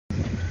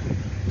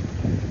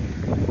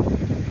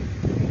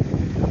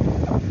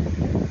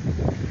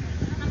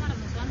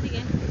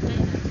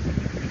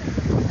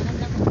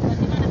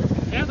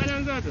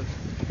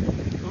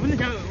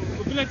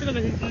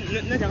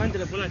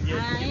telepon aja.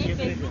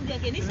 Facebook dia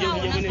kini sawa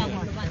na kamu.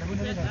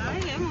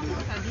 Ay, emang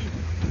tadi.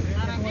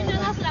 Ini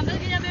lah selama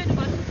dia be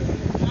depan.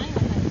 Ay,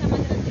 sama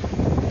dia.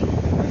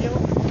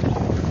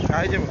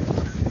 Aja, Bu.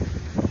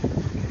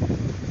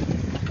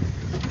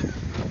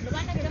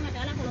 Depan kita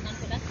masalah kalau kan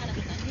pedas kalau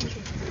kita ini.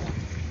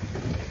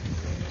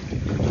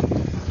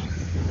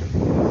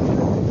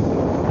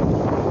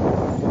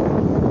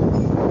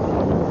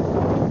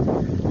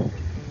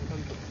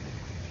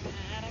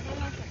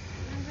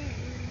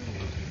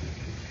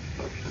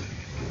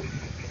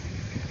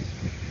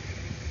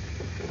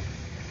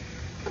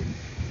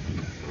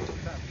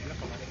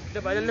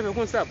 بعدين لما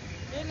يكون ساب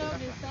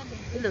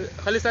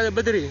خليه ساب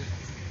بدري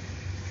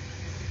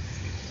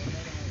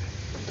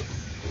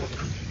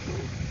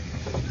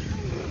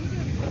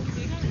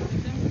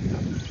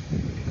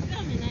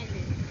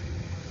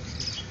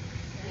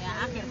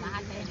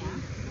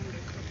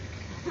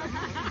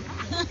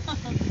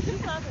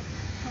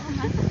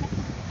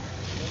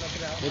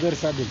غير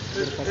سابق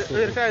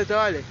غير سابق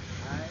توالي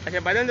عشان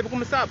بعدين بيكون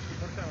مساب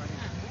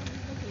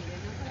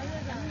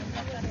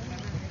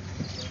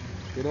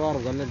كده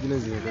عارف قالنا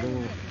جلزي كده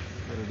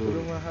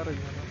ما خرج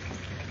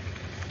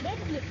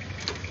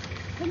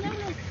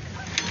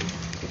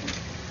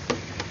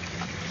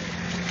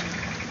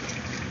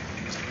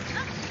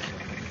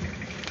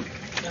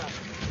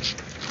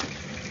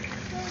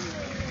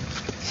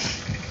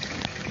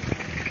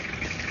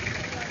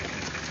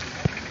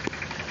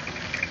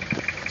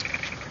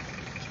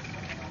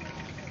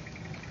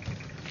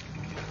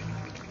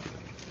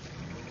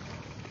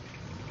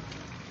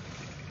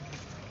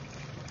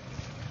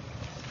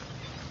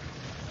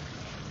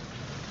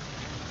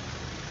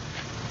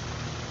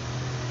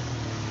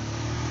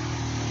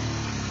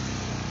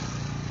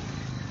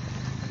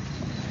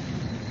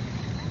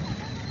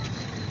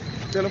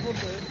telepon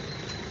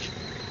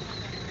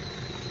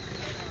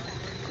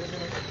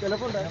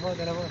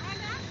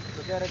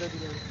becara tadi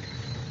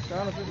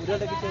jangan udah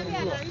ada kita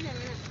dulu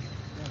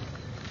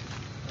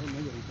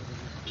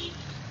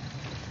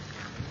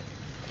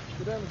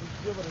sudah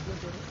video pada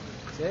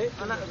saya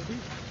anak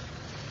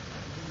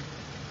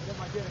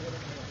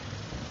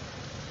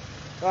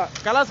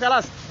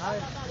kalas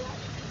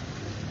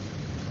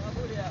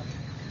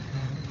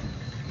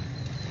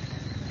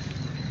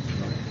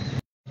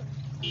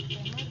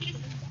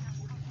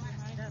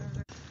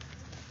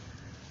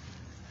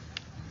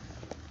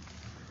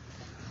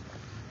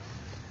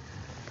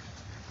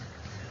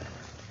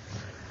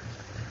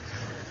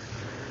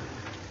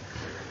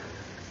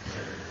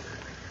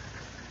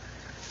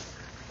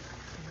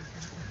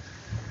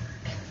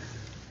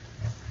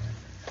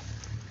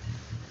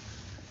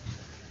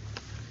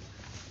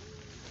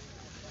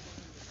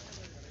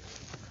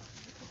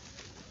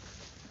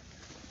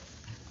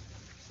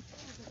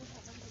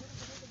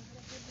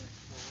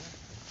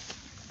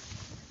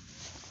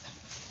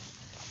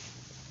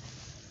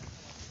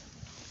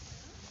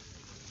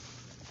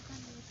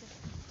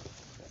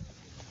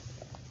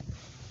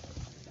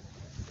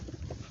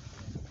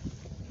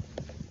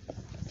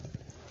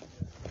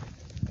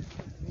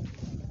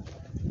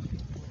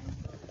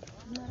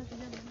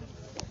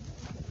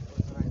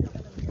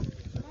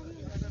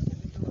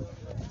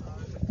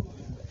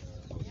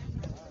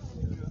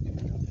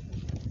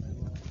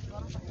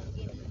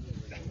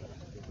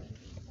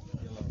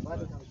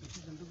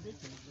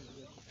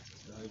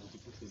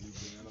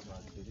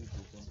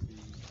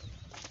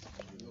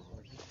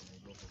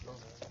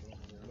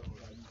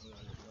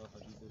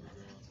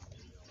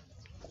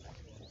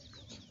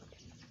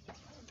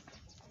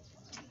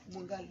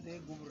Munggal de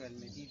gubral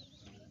medit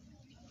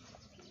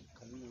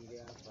kami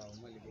dia apa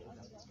mal de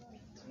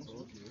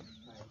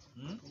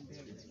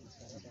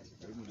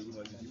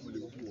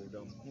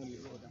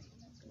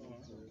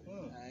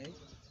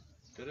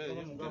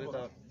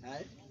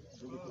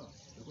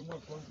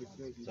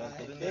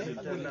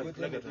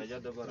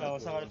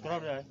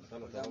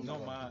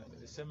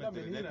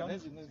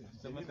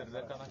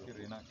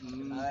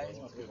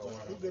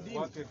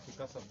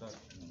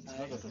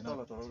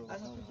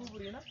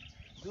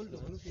dul do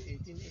nu fi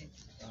 18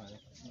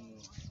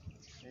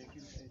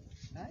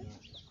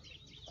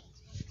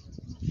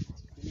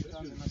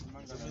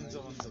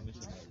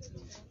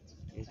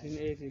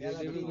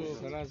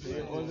 خلاص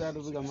اوزار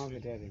بقى ما في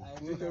تاريخ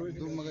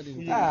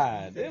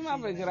ده ما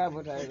في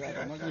جرافه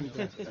تاعي ما كنت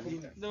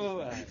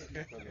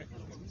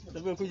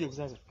ده بيكون يوم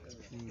ساسا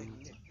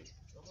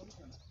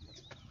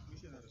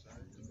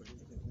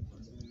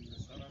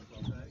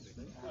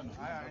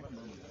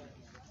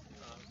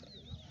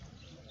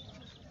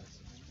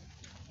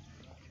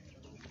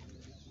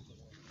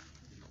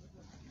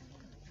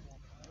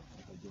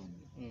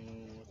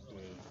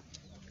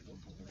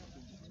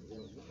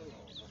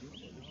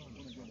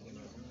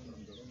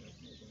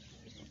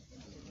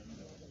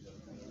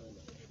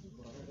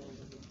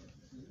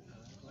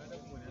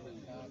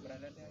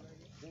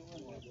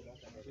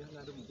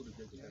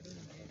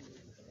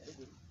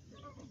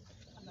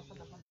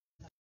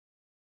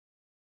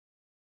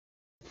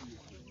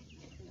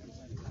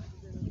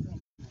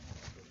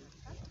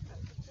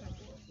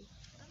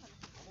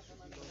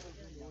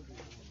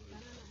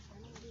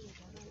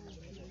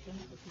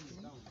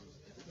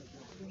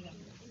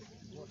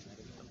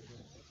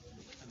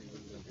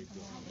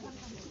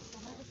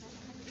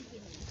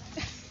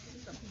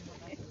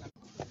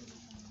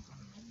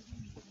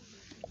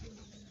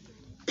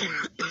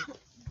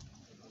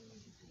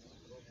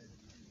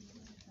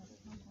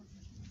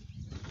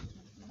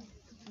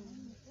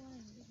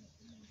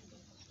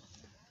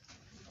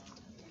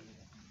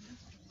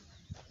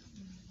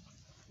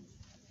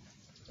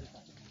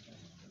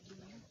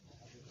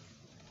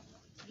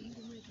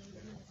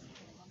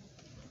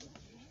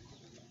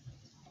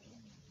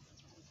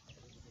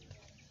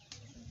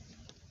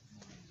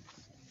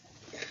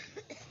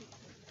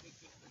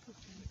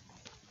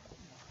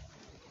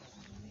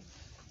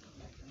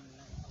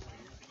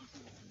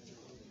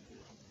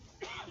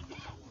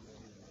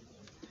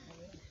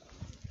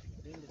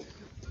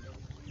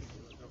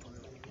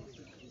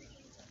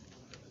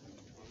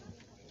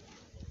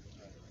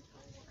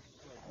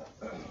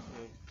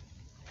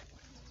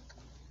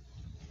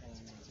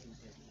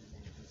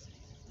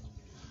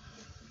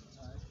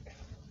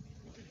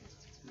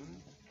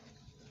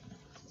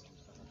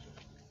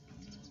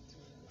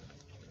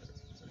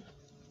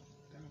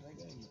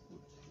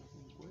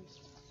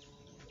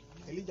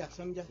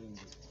Jackson ja.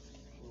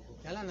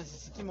 Yala na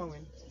sisikima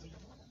wen.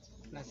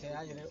 Na se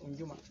ajere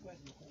unjuma.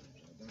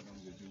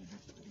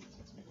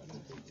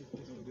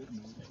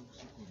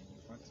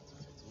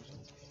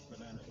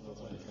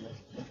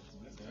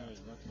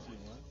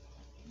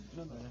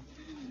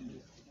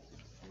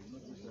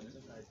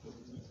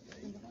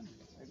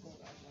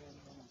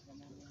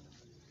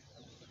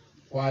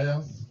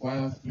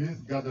 Choirs,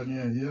 please gather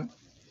near here,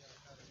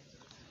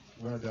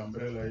 where the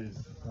umbrella is.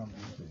 Come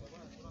this way.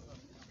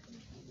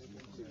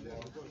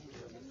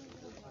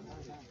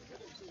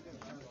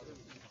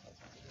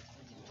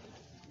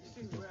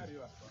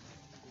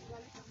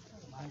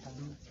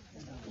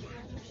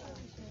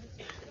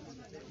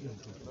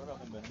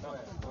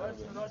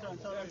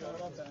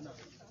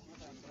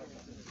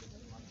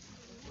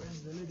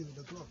 Where's the lady with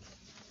the clock?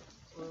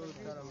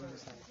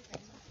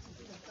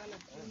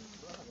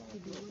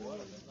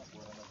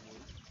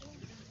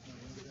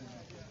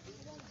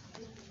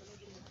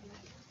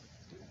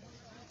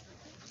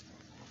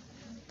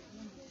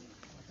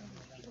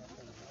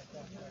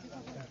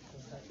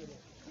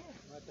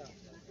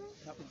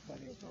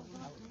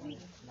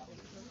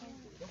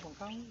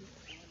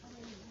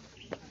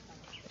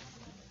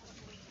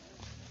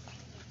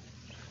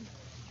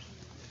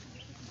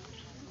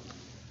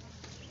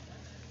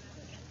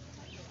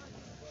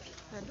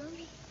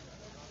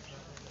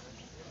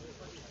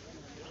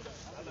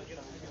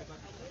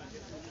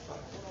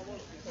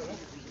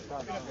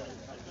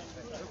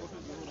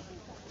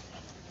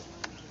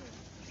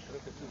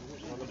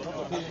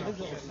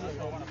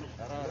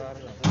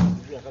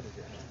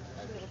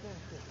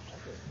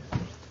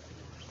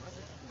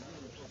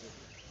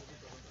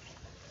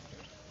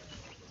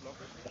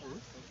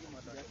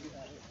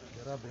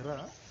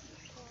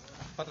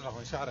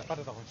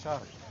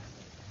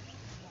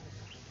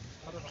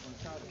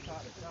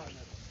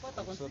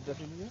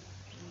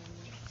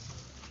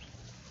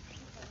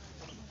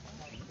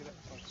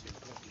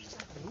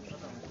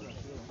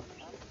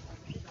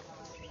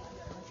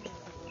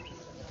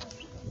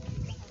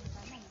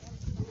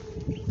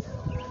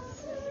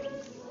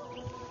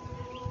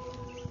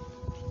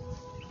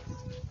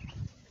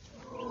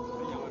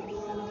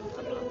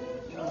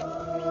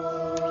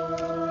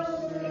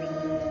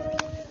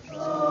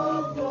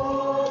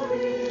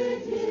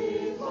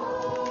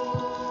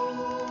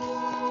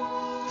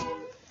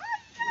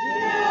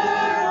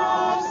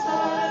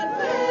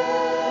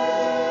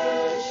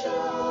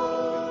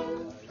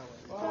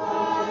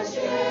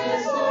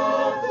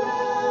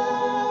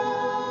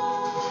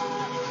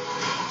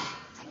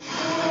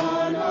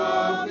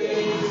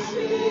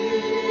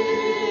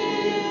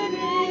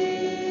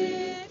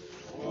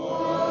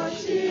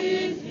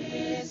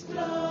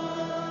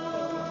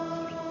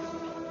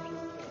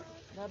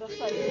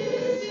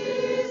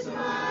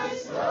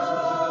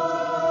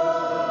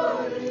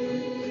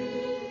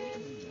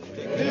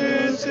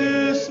 This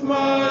is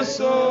my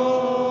soul.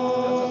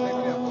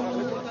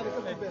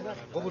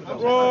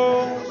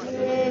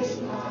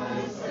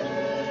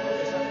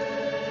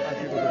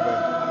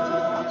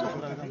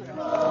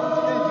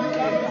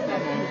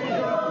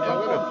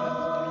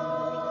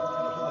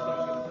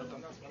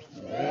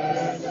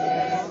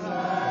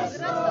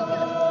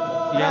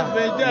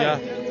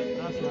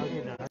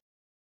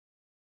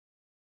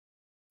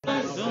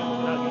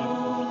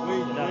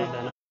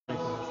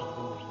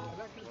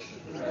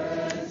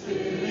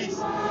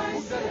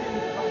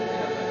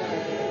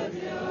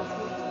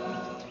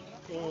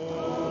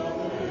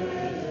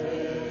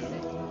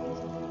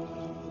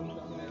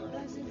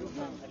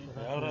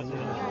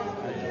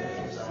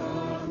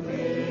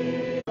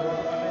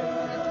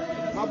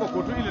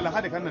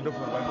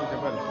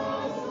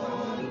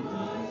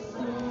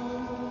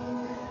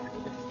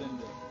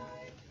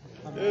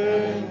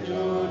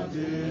 Angel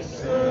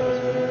descended,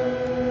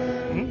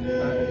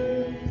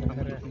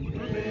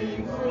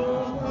 bring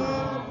from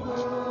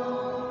above,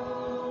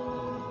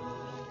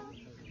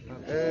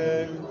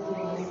 and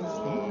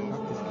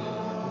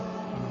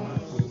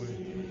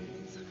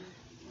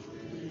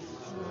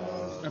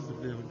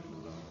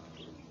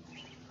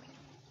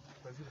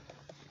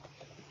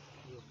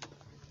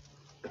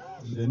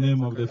in the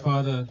name of the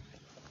Father,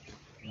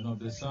 and of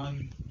the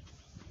Son,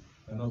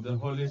 and of the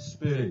Holy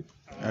Spirit.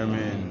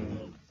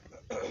 Amen.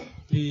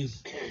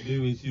 Peace be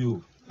with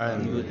you.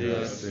 And with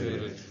your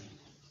spirit.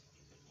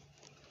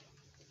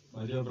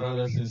 My dear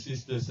brothers and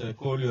sisters, I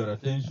call your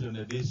attention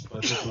at this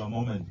particular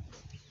moment.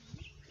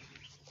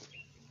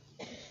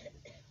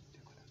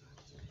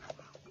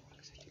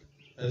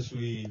 As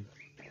we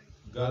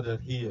gather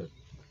here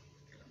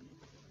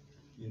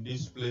in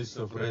this place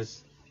of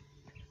rest,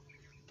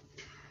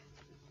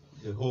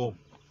 the home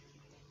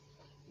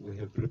we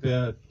have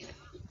prepared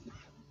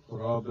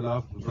for our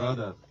beloved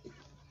brother,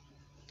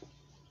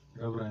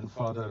 Reverend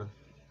Father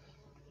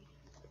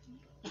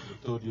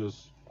Methodio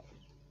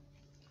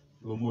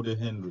Lomude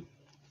Henry.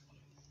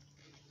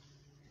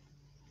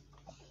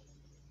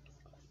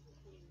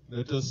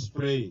 Let us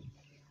pray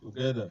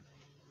together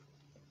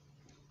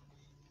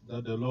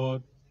that the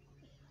Lord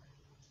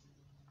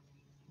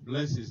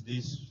blesses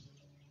this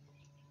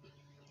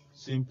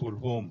simple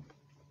home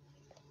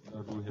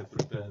that we have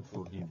prepared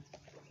for him.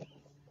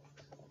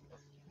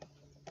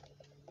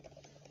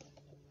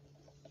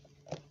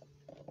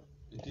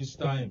 It is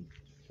time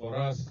for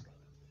us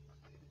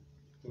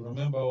to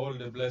remember all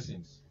the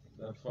blessings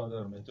that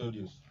Father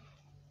Methodio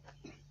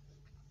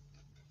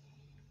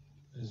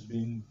has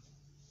been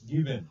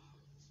given,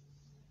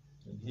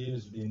 and he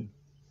has been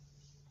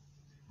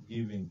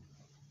giving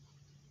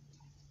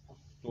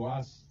to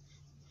us.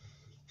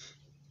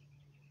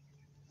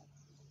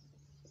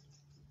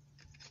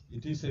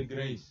 It is a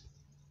grace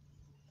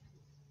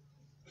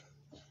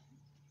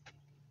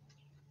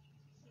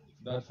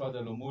that Father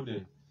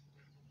Lomude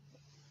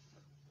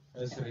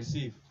has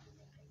received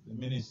the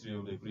ministry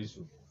of the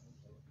priesthood.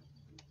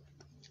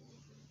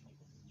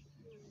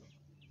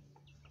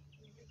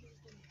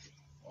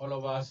 All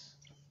of us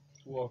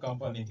who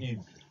accompany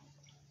him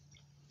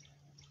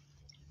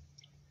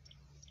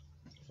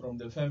from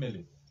the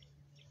family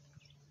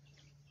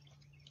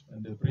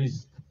and the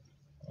priest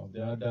of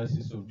the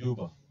Diocese of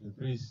Juba, the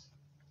priest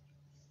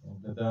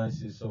of the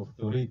Diocese of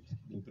Torit,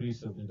 the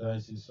priest of the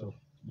Diocese of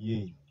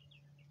Ye,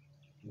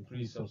 the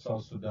priest of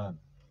South Sudan.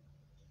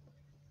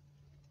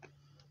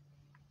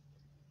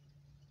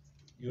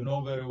 You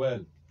know very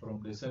well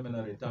from the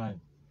seminary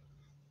time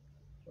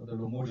that the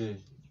Lomude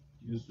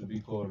used to be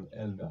called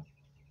elder,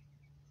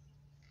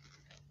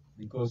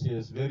 because he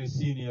has very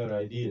senior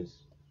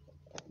ideas,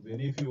 even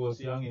if he was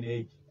young in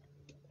age,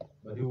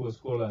 but he was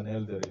called an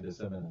elder in the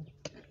seminary.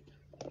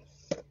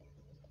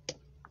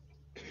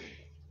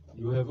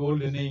 You have all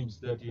the names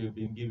that you have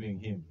been giving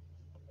him.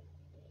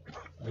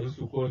 I used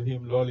to call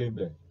him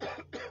Lolimbe.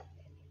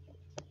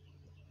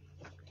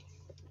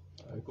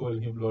 I call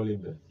him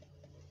Lolimbe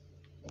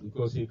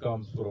because he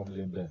comes from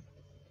Limbe.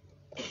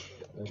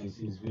 That is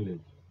his village.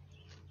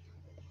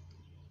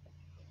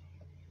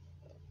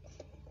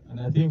 And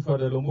I think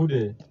Father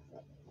Lomude,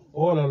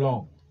 all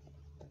along,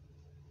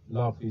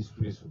 loved his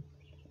priesthood.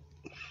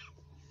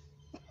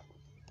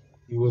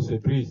 He was a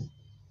priest,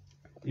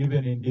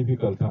 even in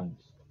difficult times.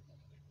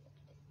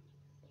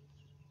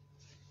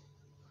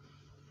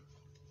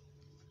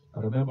 I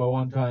remember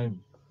one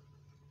time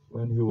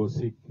when he was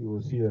sick, he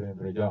was here in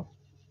Rejaf.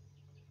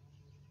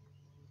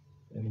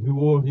 And he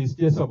wore his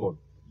Jezebel,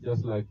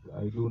 just like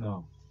I do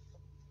now,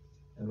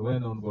 and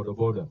went on the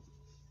border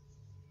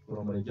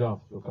from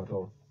Rejaf to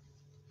Qatar,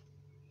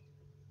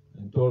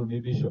 and told me,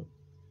 Bishop,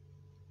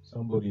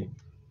 somebody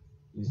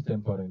is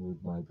tampering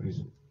with my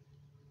priesthood,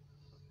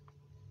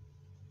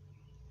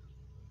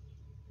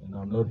 and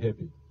I'm not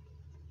happy,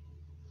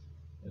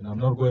 and I'm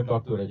not going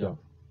back to Rejaf.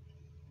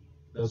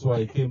 That's why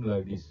I came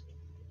like this.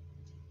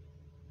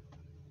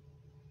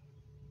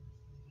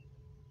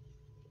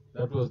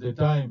 That was the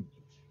time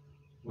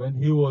when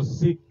he was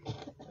sick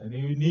and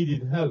he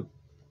needed help.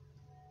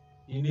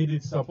 He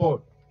needed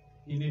support.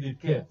 He needed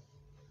care.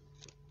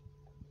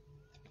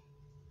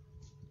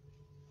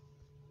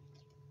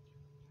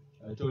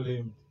 I told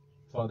him,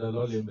 Father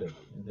Lolimbe,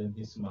 and then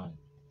he smiled.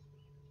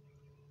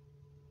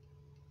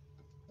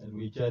 And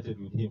we chatted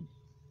with him.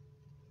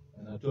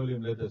 And I told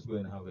him, let us go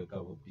and have a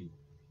cup of tea.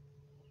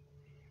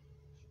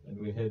 And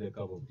we had a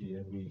cup of tea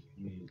and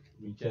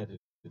we chatted.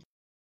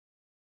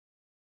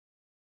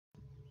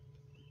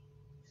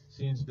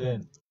 Since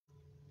then,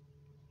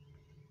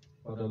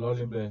 Father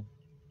Lolimbe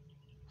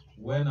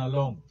went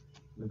along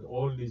with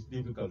all these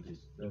difficulties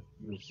that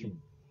you've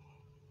seen.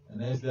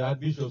 And as the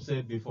Archbishop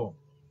said before,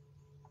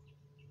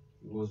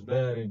 he was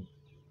bearing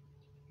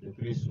the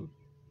priesthood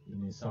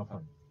in his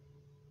suffering.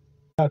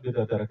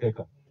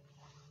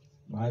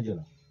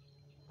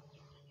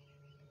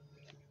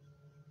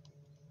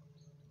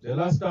 The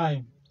last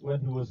time when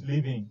he was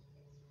leaving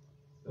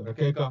the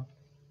Rakeka,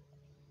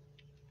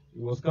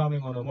 he was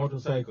coming on a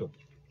motorcycle.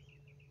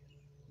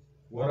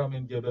 Waram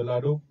in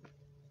Jebelado,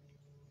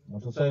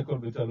 motorcycle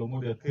with a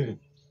Lomude Kirib,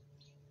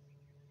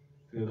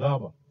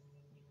 Kiraba,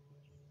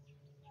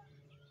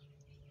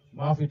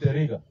 Mafi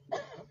Teriga,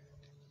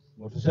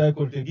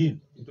 motorcycle Tegil,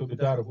 ito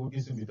bitar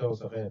Hugisim Bitao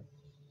Saher,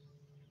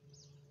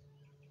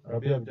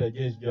 Rabia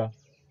Bitajesja,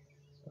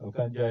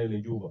 Alkanja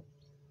Ele Juba.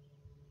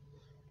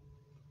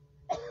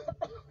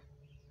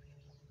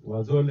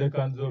 Wazol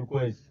Lekan Zol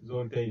Kwes,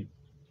 Zol Tei,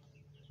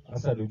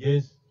 Asadu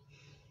Jes,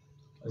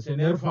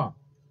 Asenerfa,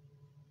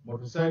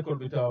 motorcycle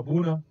bita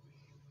Abuna,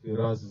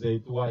 Firas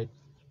Zait White,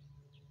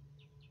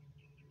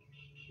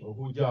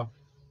 Wahuja,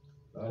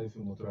 Arifi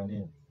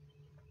Mutrania,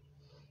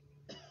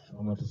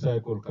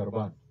 motorcycle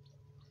Karban,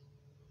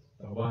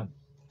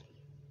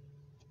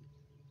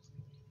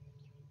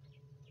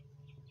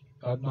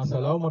 Kad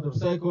masalau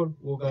motorcycle,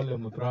 Wogale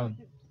Mutran,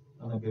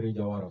 Anagiri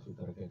Jawara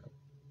Fitarakeka.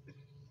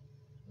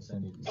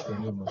 Asani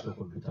Istanbul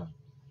Masokol Bita.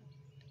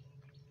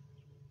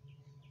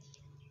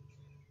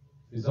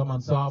 Fi zaman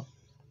saab,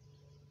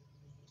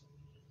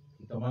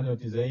 fi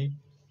 98,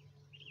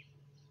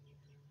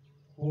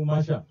 hu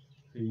masha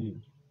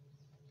fi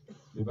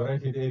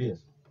liberated areas.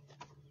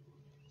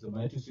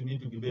 Zamaitu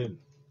Sunitu Gibel,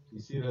 fi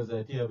sira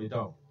zatia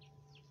bitao.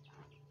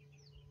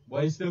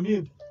 Wa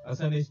istamir,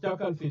 asan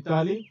ishtakal fi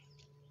tali,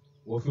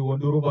 wa fi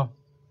Wanduruba.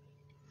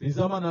 Fi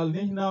zaman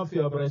al-nihna fi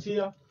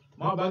Abrashia,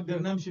 ما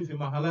بقدر نمشي في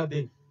محلات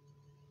دي.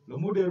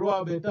 لمودي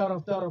روح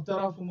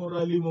بتعرف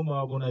مراليمو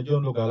مع ابونا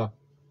جون لوغالا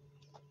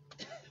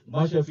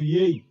ماشي في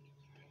يي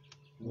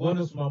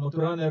ونس مع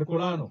مطران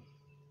اركولانو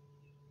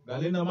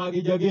قال لنا ما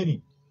جي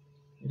جاجيني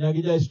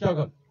نيجي جا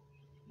اشتغل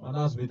مع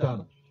ناس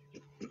بتاعنا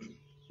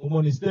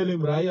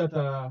ومنستلم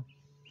رعية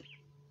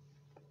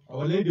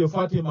Our Lady of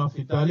Fatima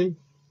في تالي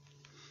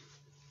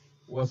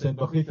وسنت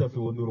بخيتة في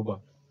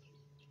وندربا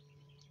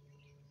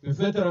في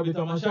فترة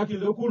بتاع مشاكل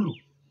ده كله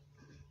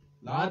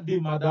لعدي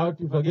ما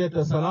دعوتي فقيت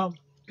السلام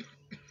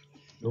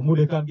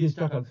لمودي كان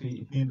بيشتغل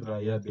في 2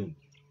 رعيات دي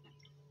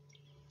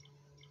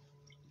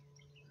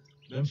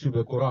بمشي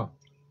بكرة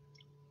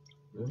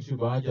بمشي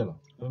بعجلة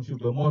بمشي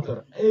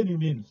بموتر any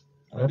means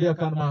عربية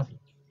كان ما في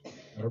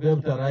عربية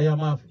بتاع رعية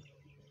ما في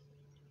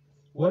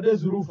وده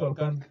ظروف اللي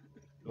كان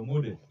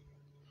لمودي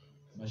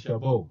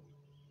مشابه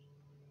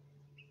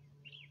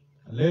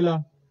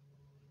الليلة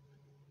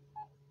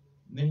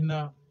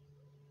نحن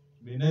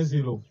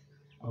بنزلوا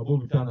أبو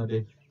بتاعنا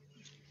ده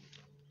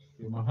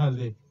في محل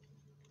ده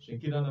عشان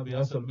كده أنا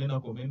بيصل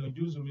منكم إنه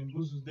جزء من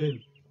جزء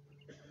ديل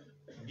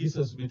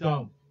قصص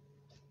بتاعهم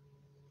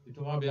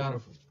انتوا ما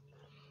بيعرفوا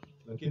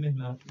لكن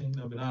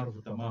نحن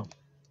بنعرفوا تمام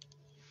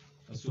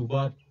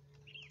السبات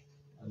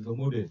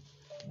اللمودة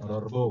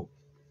مرربو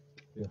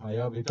في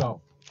الحياة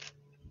بتاعه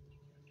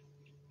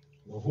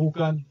وهو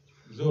كان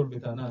زول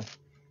بتاع ناس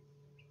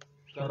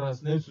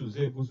كرس نفسه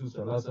زي قصص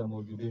 3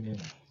 موجودين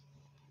هنا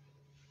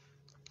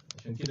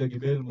عشان كده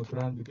جبال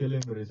مطران بيكلم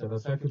رسالة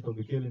ساكت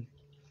وبيكلم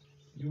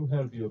you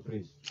help your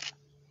priest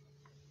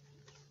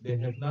they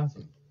have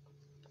nothing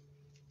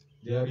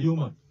they are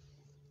human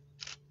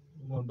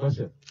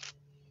بشر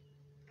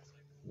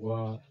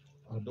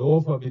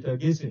والضعوفة بتاع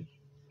جسم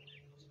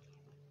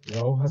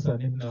ياو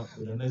حسن هنا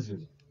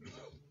بننزل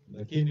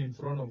لكن in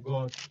front of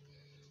God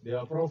they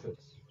are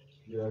prophets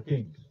they are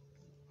kings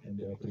and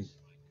they are priests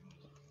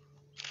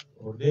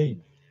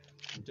ordained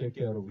to take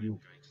care of you.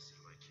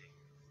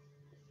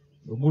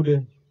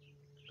 Lomude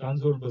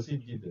Kanzol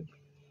Basit Jiden,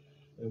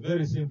 a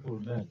very simple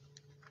man,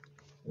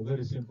 a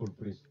very simple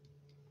priest.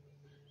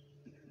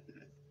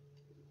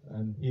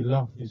 And he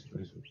loved his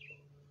priesthood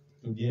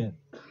to the end.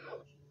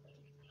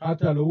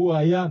 Hata lo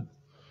ayan,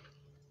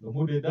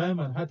 Lomude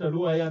Diamond, hata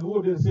lo ayan,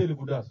 who didn't say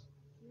Gudas.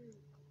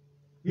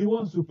 He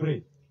wants to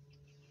pray.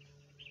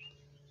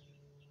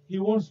 He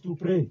wants to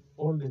pray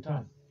all the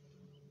time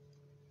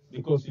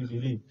because he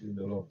believed in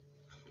the Lord.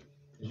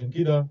 عشان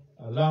كده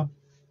الله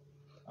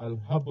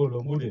الحب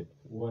لمودي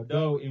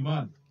وداو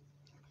إيمان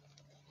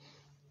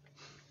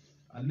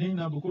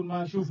أننا بكون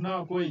ما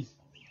شفناه كويس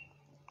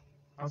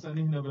حسن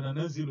إحنا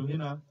بننزله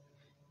هنا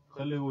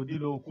خلي ودي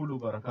له كله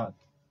بركات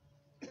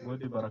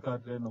ودي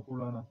بركات لنا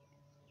كلنا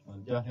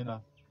الجاه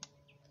هنا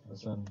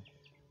حسن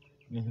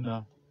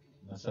نحن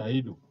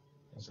نساعده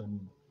حسن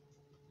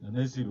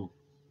ننزله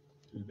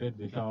في البيت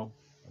بتاعه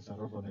حسن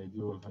ربنا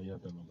يديه الحياة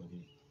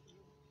الأبدية.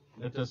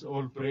 Let us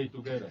all pray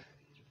together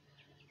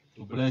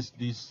to bless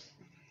this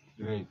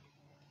grave,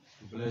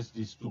 to bless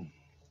this tomb.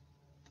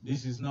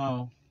 This is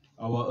now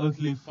our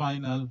earthly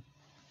final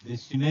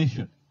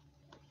destination,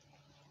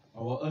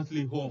 our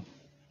earthly home.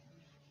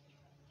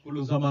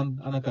 Kulu zaman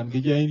ana kan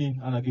gijaini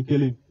ana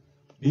gikelim.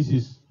 This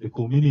is the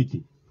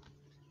community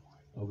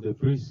of the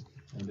priests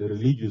and the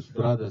religious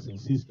brothers and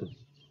sisters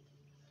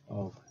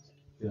of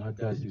the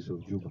Archdiocese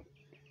of Juba.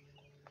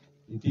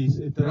 It is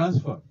a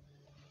transfer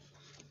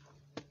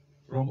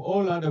from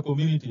all other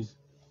communities.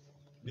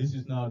 This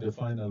is now the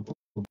final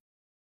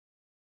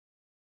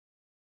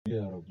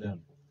care of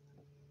them.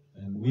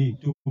 And we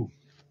too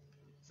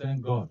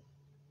thank God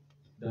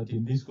that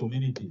in this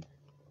community,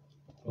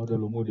 Father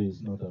Lomude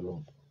is not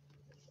alone.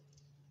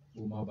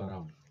 Uma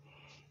Barao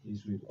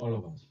is with all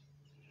of us,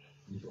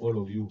 with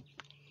all of you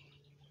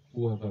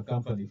who have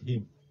accompanied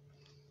him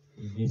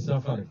in his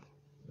suffering.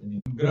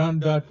 And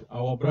Granddad,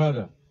 our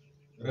brother,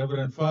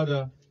 Reverend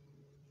Father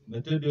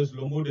Methodio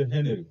Lomude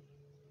Henry,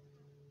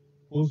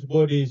 whose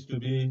body is to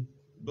be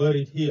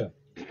buried here,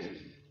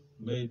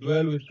 may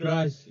dwell with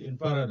Christ in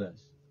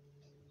paradise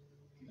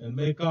and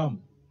may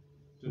come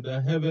to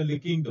the heavenly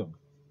kingdom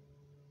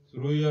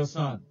through your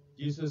Son,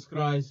 Jesus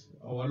Christ,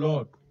 our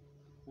Lord,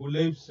 who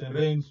lives and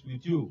reigns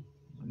with you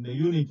in the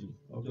unity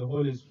of the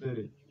Holy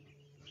Spirit,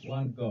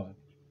 one God,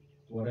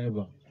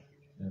 forever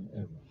and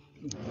ever.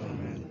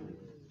 Amen.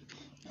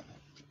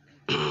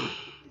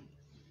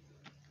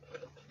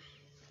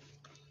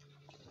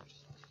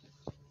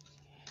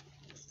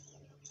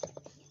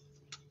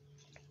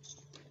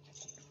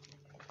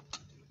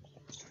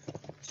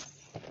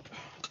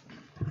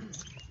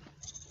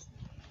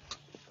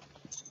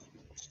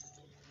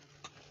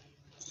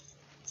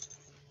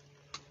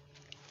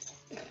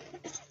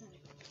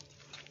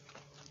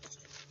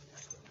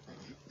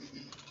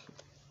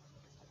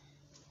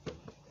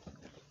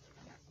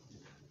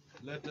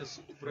 Let us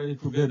pray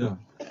together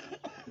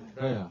the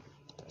prayer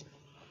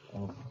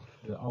of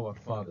Our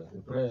Father,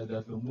 the prayer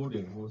that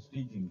Lomude was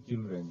teaching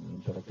children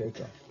in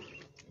Tarakeka,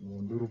 in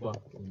Wunduruba,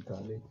 in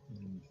Kale,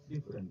 in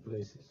different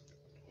places.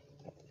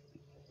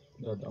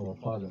 That our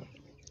Father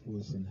who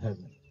is in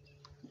heaven,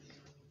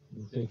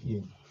 You take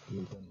him.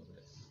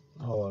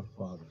 Our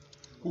Father,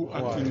 who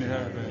art in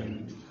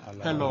heaven,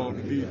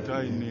 hallowed be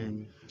thy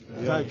name.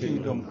 Thy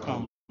kingdom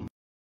come,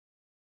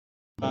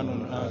 and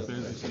on earth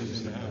as it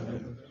is in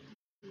heaven.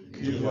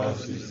 Give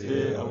us this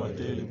day our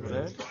daily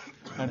bread,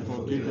 and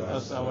forgive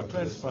us our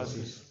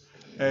trespasses,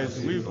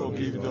 as we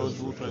forgive those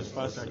who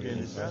trespass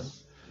against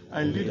us.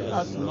 And lead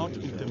us not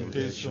into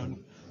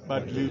temptation,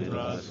 but deliver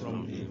us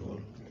from evil.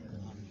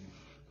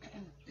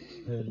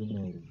 Hail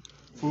Mary,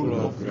 Full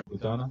of grace.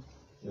 Butana,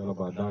 Yala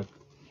Badak,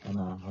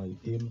 Ana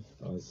Haitim,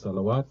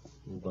 Salawat,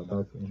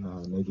 Badak in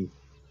Nedi,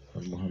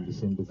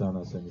 Al-Muhandisin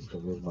Butana,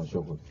 Senistavel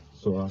Mashokot.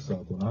 So Asa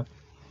Tunat,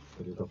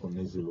 Kedita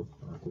Konezilu,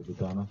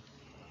 Butana,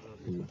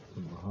 the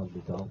Mahal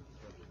Bitao.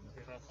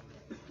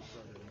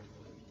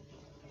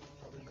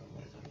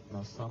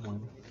 Now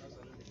someone.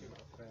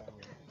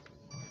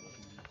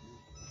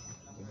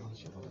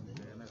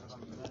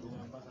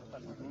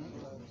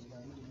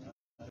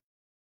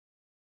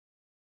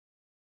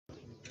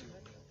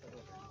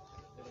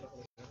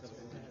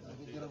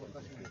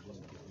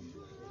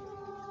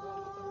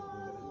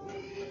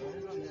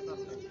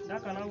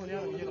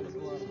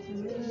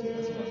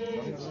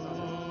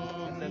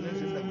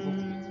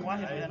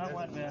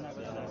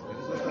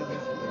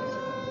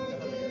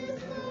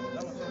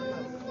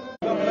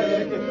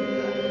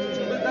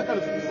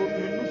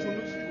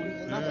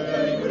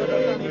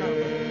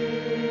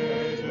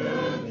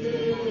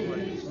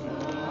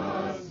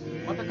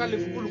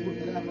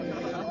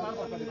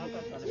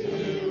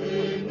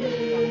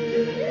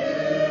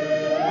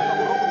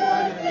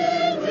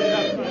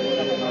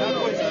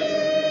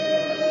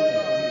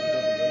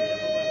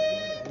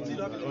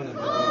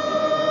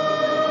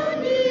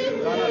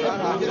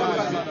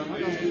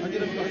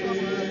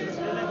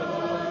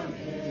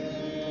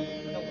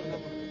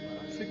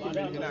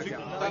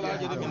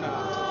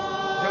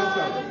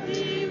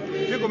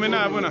 Fico mena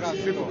abona,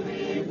 fico.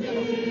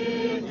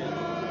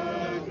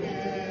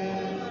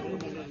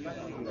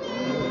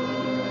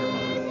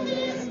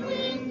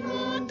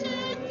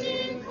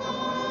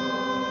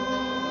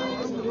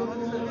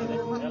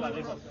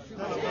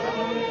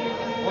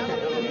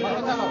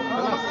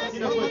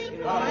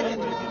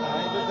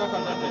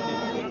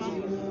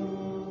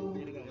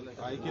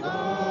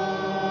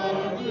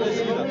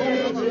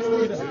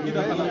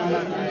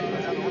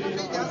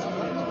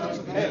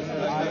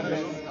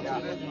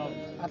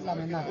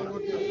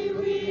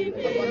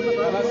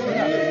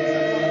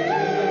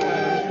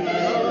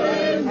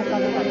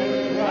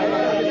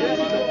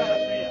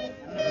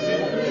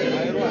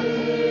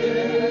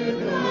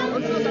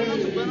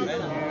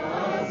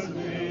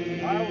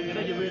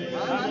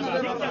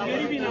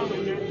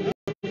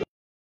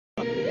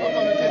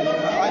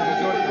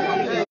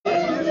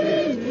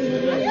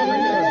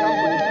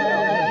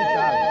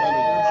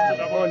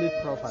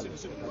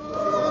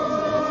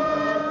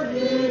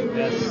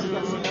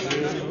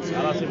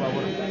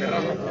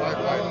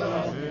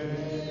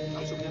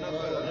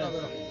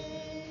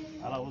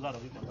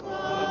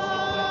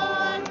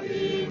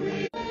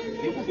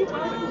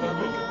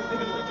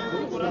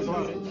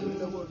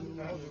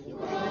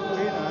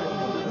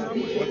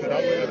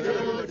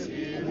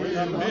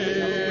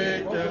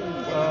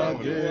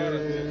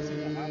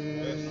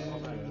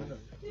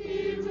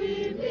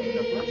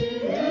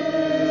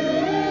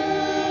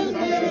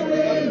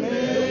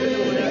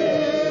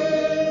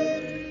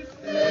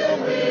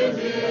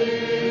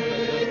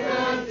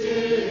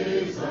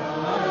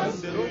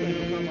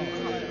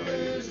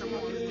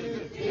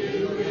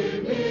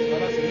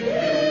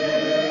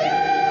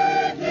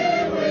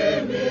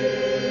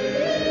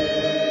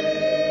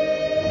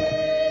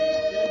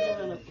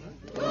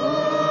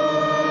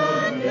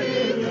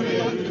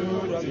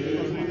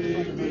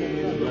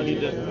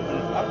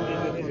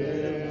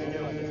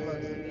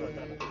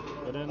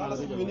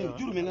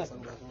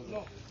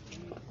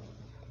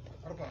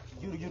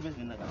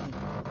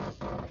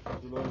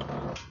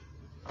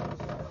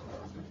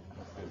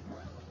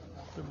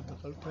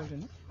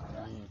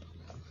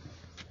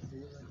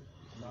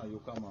 Now you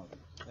come out.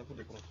 I put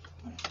the cross.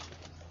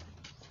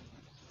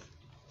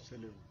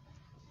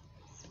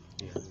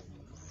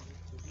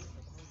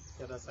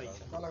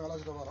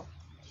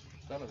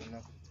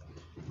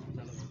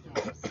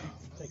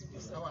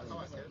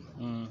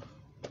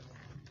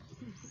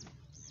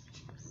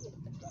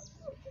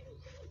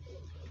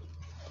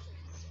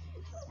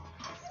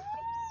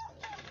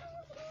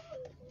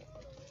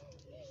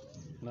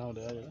 Now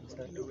they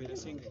are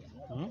singing.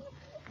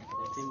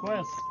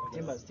 Choirs.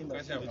 Timbers. The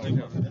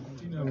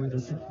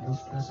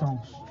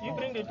songs. You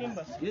bring the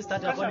timbers. You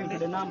start according to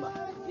the number.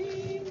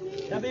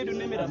 Number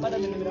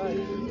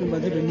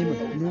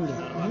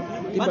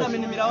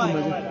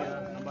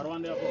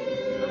 1 there.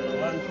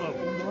 112.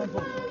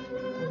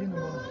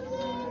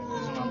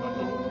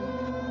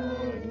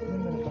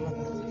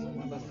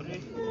 Number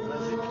 3.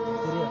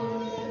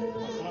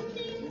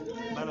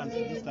 Balance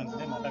distance.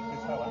 Then attack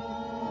this power.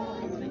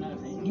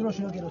 We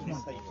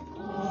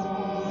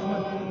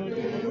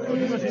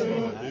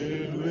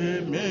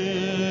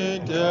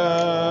meet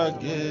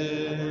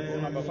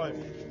again. Number 5.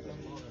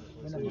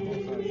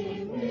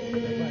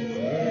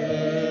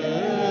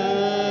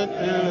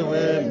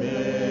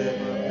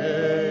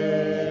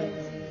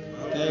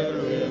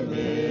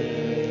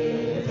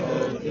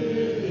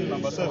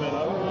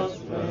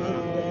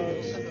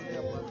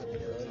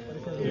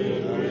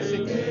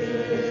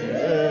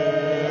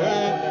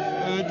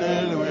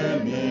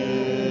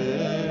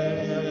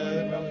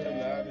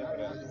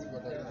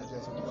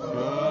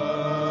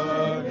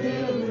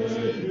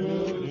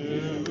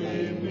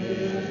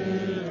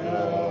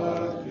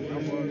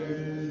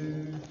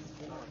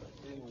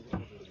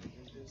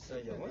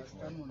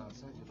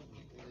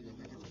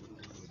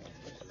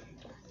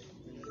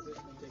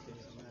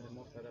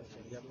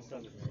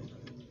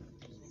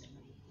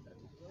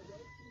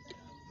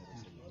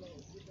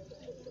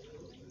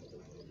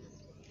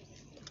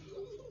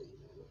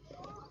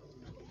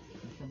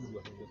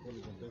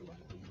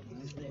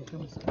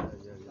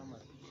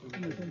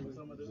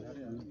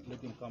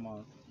 Let him come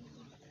out.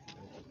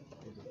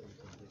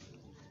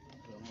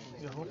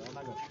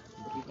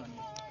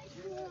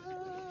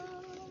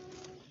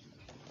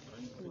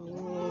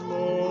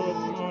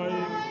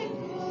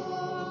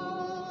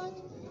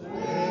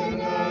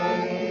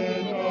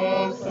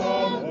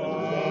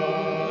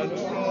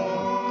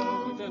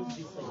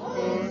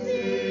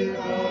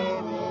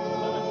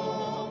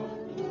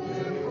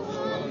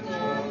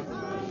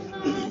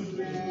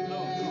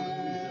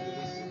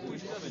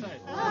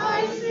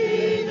 I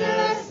see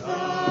the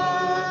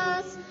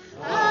stars,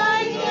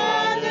 I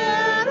hear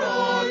the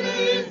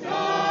rolling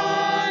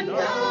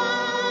thunder,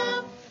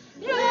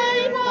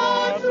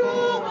 rainbow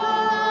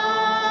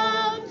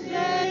throughout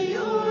the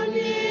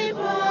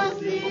universe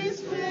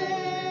display.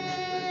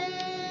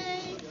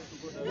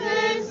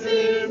 Then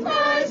sing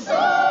my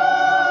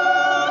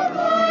song,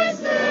 my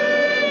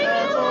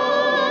Savior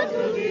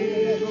to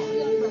thee.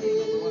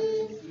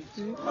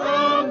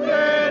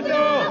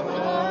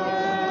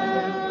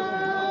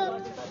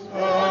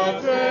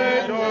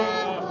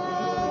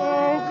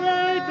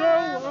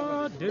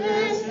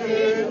 This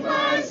is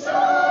my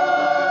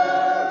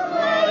song,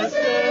 my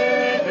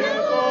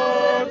Savior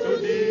to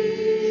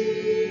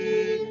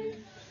thee.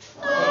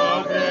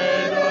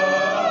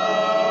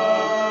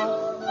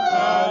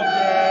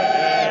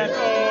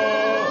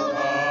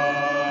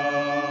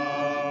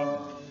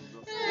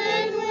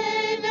 And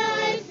when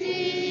I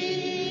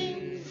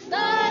sing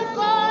that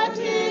God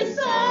is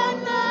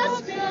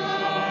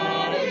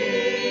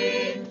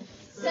understanding,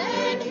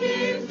 send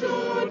him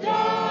to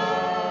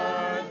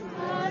die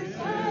as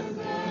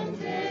husband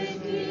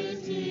take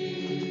his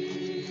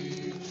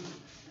leave.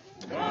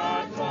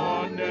 That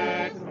on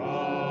the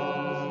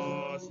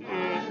cross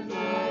is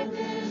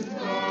the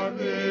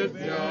started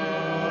bearing.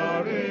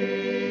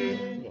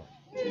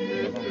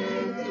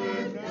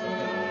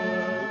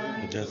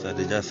 Just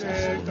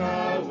Take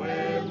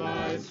away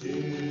my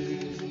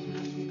sin.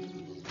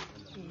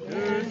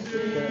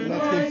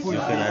 you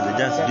can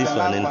adjust this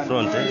one in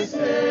front.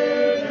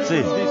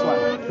 See,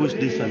 push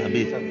this one a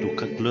bit to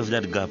close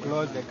that gap.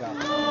 Close the gap.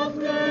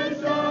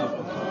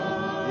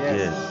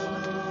 Yes.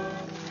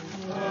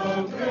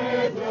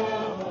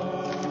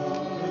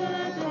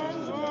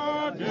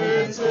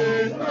 This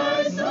is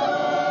my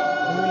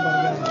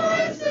song,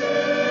 my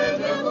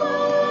Savior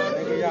God.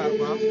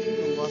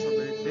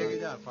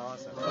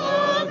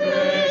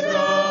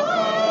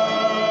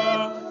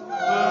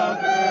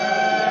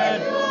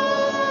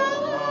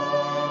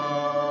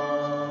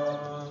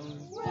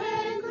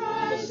 When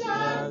Christ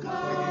shall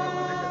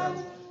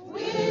come,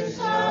 we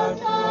shall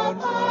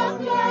talk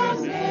of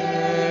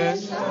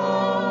nation.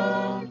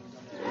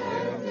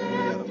 And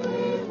then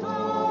we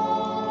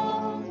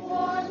know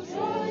what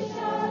joy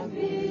shall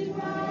be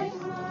my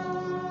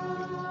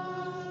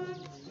heart.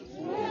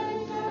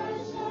 When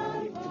Christ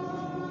shall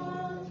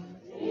come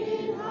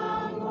in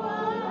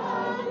humble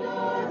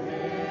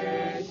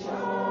adoration,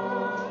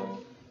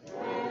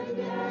 when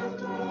there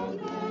come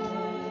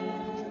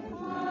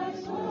my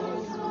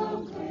soul so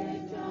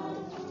great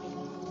and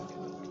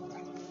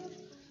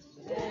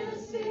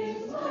then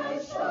sing my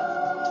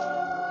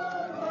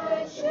song,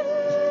 my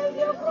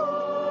Savior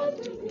God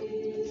to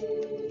thee.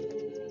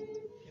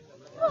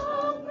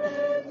 How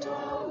great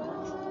thou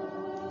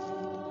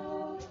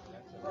art,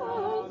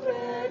 how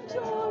great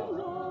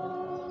thou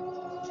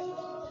art.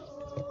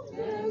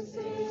 Then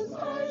sing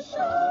my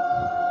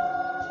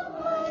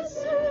song, my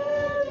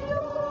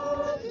Savior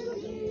God to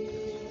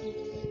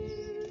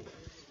thee.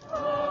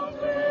 How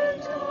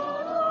great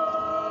thou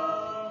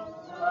art,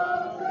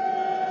 how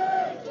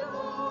great thou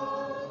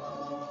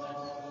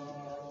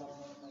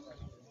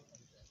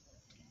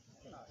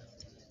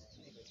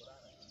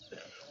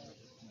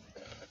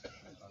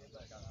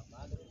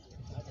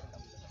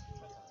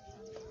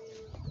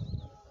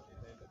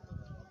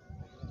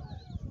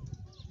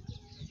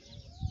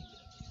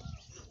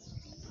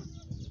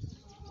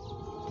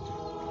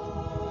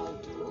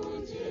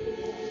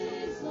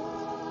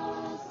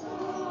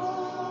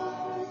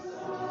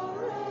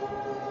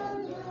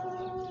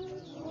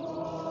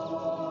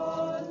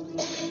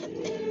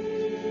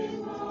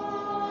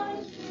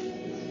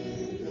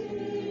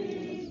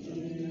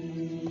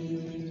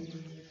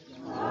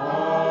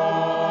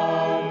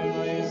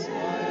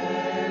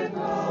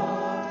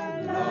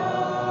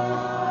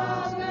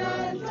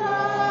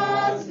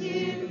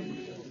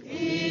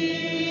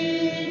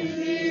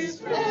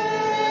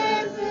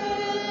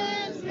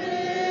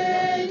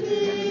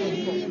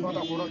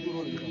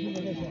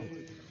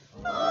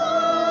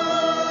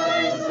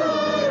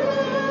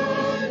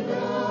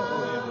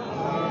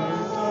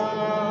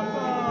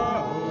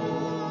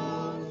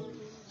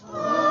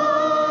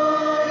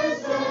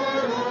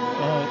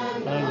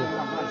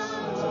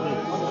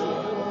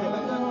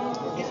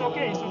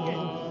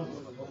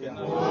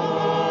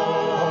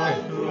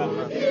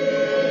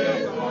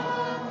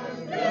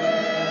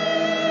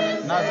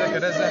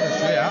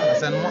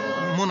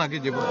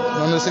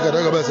Non si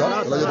carica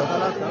kabisa, la jeda.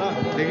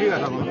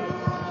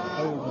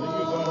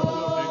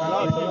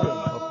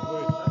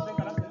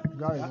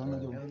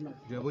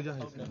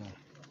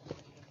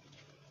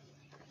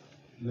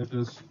 Let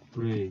us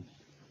pray.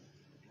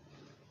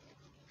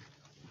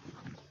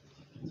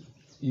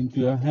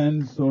 Into your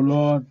hands, O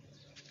Lord,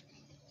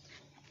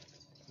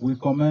 we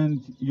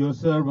commend your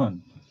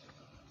servant,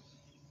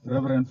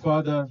 Reverend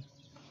Father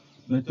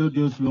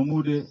Methodio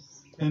Lomude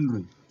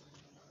Henry,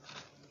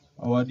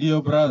 our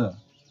dear brother,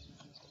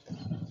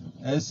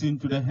 as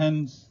into the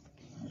hands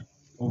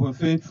of a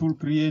faithful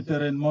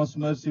Creator and most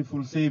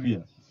merciful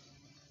Savior,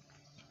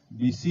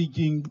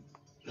 beseeching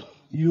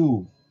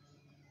you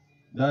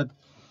that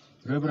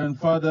Reverend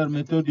Father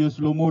Methodio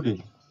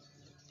Lomude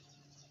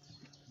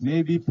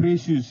may be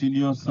precious in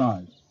your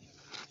sight.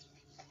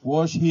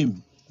 Wash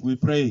him, we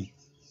pray,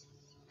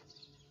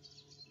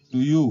 to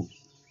you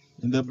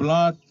in the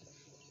blood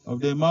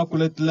of the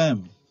Immaculate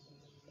Lamb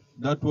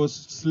that was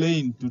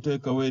slain to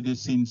take away the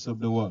sins of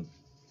the world.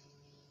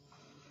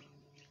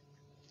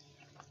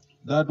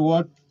 That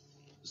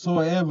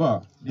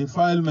whatsoever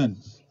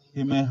defilements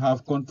he may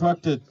have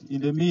contracted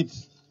in the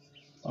midst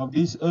of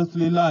this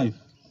earthly life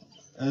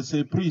as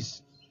a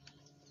priest,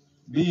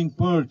 being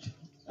purged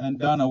and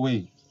done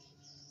away,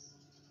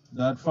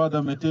 that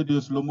Father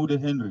Methodio Lomude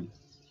Henry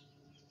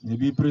may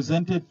be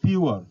presented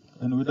pure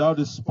and without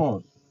a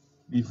spot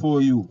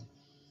before you,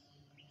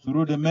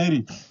 through the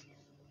merits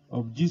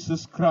of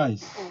Jesus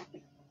Christ,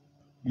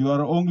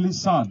 your only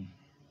Son,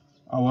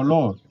 our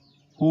Lord,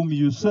 whom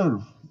you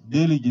serve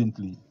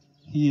diligently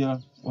here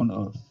on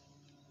earth.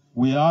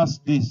 We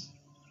ask this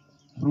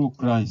through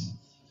Christ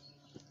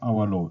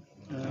our Lord.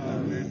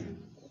 Amen.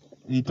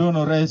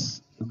 Eternal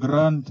rest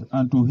grant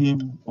unto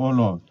him, O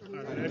Lord.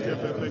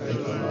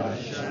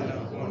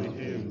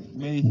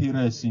 May he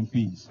rest in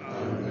peace.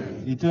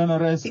 Amen. Eternal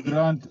rest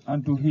grant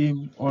unto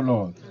him, O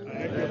Lord.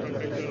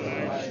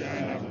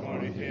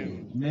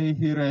 May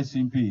he rest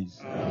in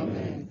peace.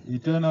 Amen.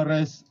 Eternal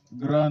rest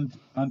grant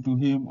unto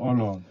him, O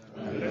Lord.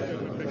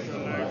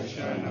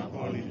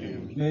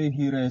 May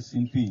he rest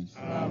in peace.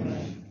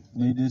 Amen.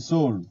 May the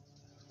soul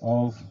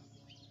of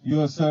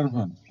your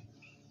servant,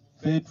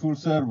 faithful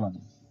servant,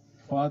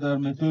 Father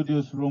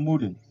Methodio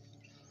Lomude,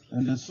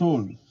 and the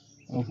souls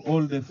of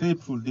all the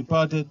faithful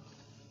departed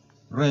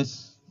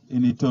rest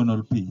in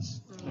eternal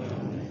peace.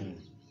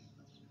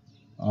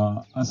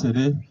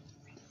 Asede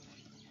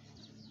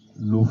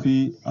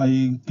Lufi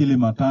ay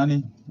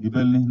kilimatani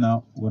gibel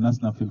nihna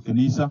wanasna fil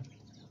kanisa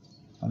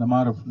ana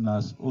maraf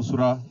nas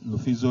usra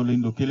lufi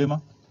zolindo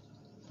kilima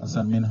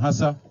asan min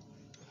hasa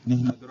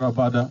nihna dura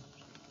bada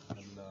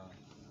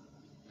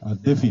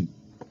الدفن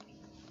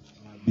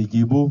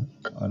بيجيبوا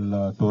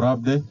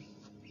التراب ده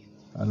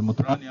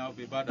المطران يا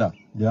ببدا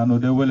لانه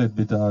ده ولد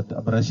بتاع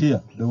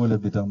ابراشيه ده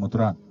ولد بتاع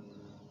مطران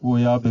هو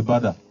يا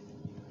ببدا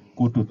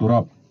كوتو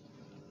تراب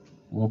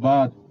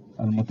وبعد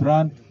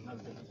المطران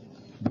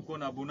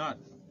بيكون ابونات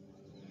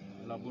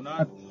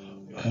الابونات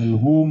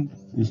الهم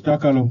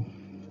اشتغلوا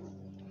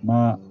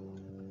مع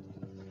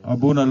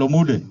ابونا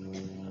لومودي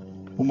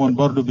هم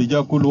برضه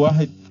بيجا كل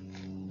واحد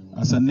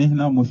عشان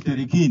نحن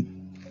مشتركين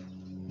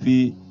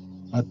في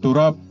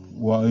التراب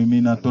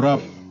ومن التراب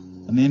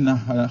نحن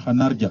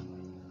هنرجع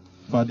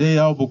فده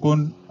ياو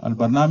بكون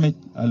البرنامج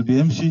اللي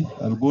بيمشي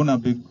البونا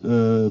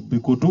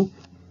بكتو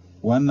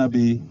وانا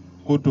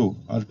بكتو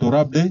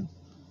التراب ده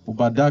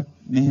وبعدك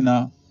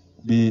نحن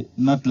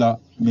بنطلع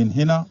من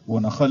هنا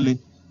ونخلي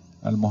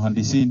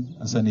المهندسين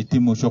عشان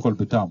يتموا شغل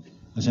بتاعهم.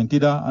 عشان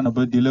كده انا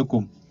بدي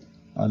لكم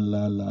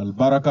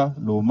البركه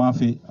لو ما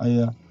في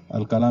اي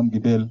الكلام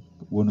قبل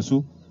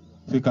ونسو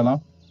في كلام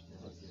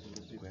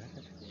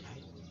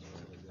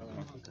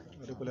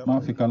ما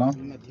في كلام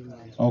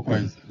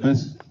اوكي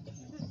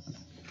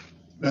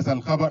بس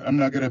الخبر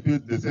أن قريت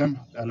ديسمبر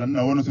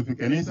لأنه ونسوا في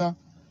كنيسة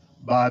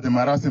بعد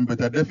مراسم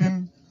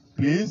بتدفن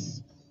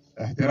بليز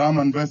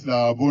احتراما بس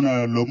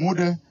لأبونا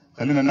لومودي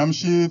خلينا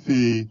نمشي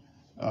في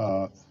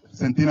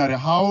سنتيناري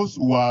هاوس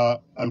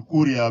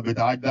والكوريا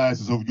بتاع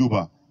دايس اوف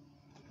جوبا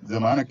زي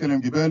ما انا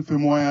اتكلم قبل في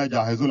مويه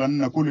جهزوا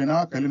لنا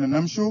كلنا خلينا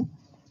نمشوا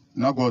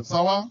نقعد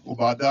سوا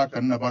وبعدها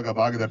كنا بقى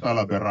بقدر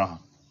طالع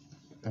بالراحه.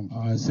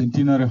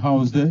 سنتيناري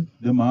هاوس ده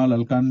محل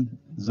اللي كان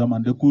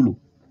زمان ده كله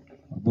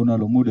ابونا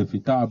لومودي في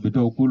تعب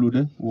بتاعه كله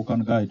ده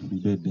وكان قاعد في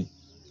البيت ده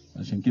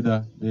عشان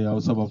كده ده هو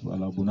سبب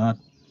الابونات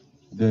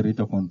ده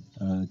ريتا كون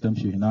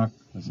تمشي هناك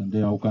عشان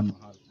ده هو كان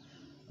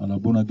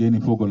الابونا جاني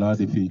فوق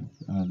العادي في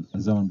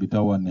الزمن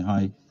بتاعه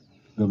النهائي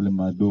قبل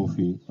ما يدو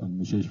في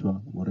المستشفى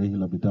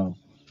والرحله بتاعه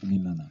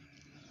مننا.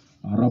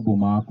 الرب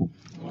معكم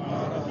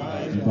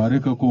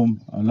يبارككم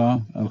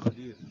الله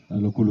القدير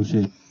على كل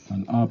شيء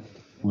الاب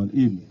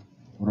والابن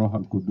والروح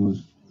القدس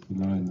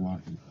الاله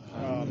الواحد.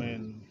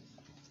 Amen.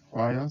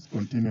 Choirs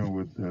continue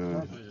with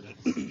the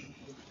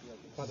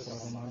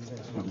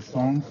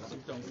songs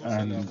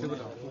and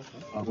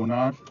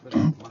Abunat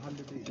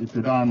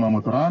ابتداء مع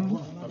مطران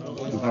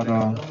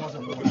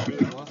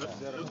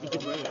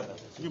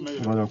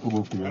وبعد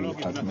كوبو في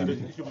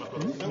الحاكمين.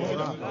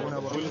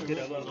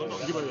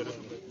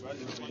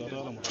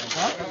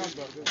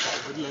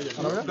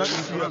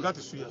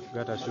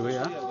 Gata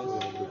suya.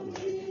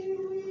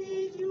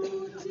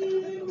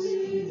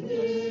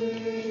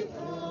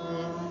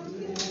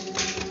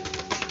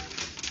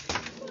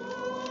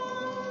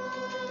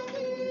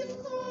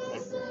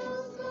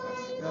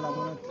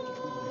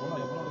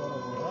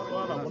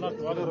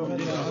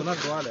 abonat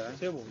wale.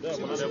 Sebo, da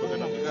abonat ya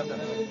bagana.